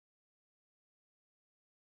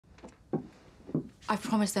I've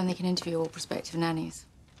promised them they can interview all prospective nannies.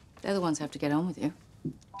 They're the ones who have to get on with you.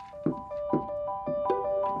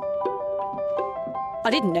 I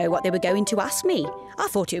didn't know what they were going to ask me. I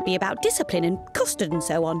thought it would be about discipline and custard and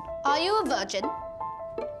so on. Are you a virgin?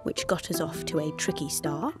 Which got us off to a tricky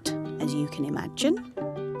start, as you can imagine.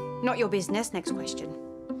 Not your business. Next question.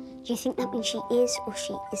 Do you think that means she is or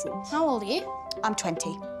she isn't? How old are you? I'm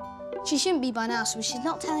 20. She shouldn't be by now, so if she's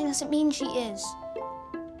not telling us, it means she is.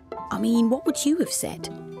 I mean, what would you have said?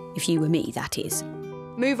 If you were me, that is.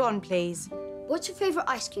 Move on, please. What's your favourite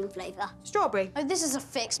ice cream flavour? Strawberry. Oh, this is a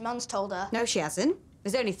fix. Mum's told her. No, she hasn't.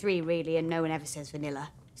 There's only 3, really, and no one ever says vanilla.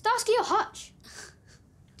 Starsky or Hutch?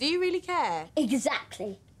 Do you really care?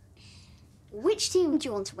 Exactly. Which team do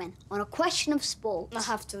you want to win on a question of sport? I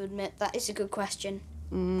have to admit, that is a good question.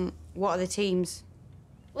 What are the teams?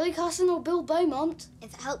 Willie Carson or Bill Beaumont?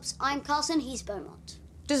 If it helps, I'm Carson, he's Beaumont.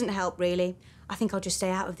 Doesn't help, really. I think I'll just stay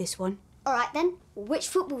out of this one. All right, then. Which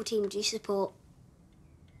football team do you support?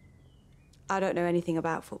 I don't know anything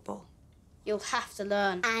about football. You'll have to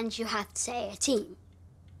learn. And you have to say a team.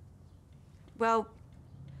 Well,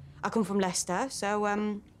 I come from Leicester, so,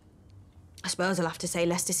 I suppose I'll have to say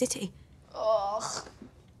Leicester City. Ugh.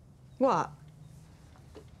 What?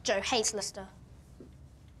 Joe hates Leicester.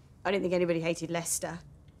 I didn't think anybody hated Leicester.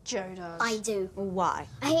 Joe does. I do. Well, why?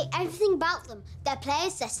 I hate everything about them. Their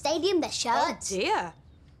players, their stadium, their shirts. Oh, dear.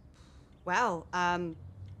 Well,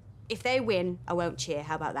 if they win, I won't cheer.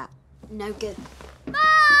 How about that? No good. Mum!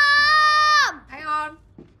 Hang on.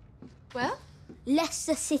 Well?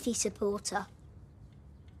 Leicester City supporter.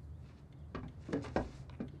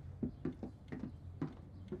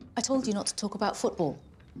 I told you not to talk about football.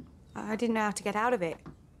 I didn't know how to get out of it.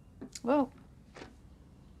 Well,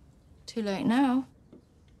 too late now.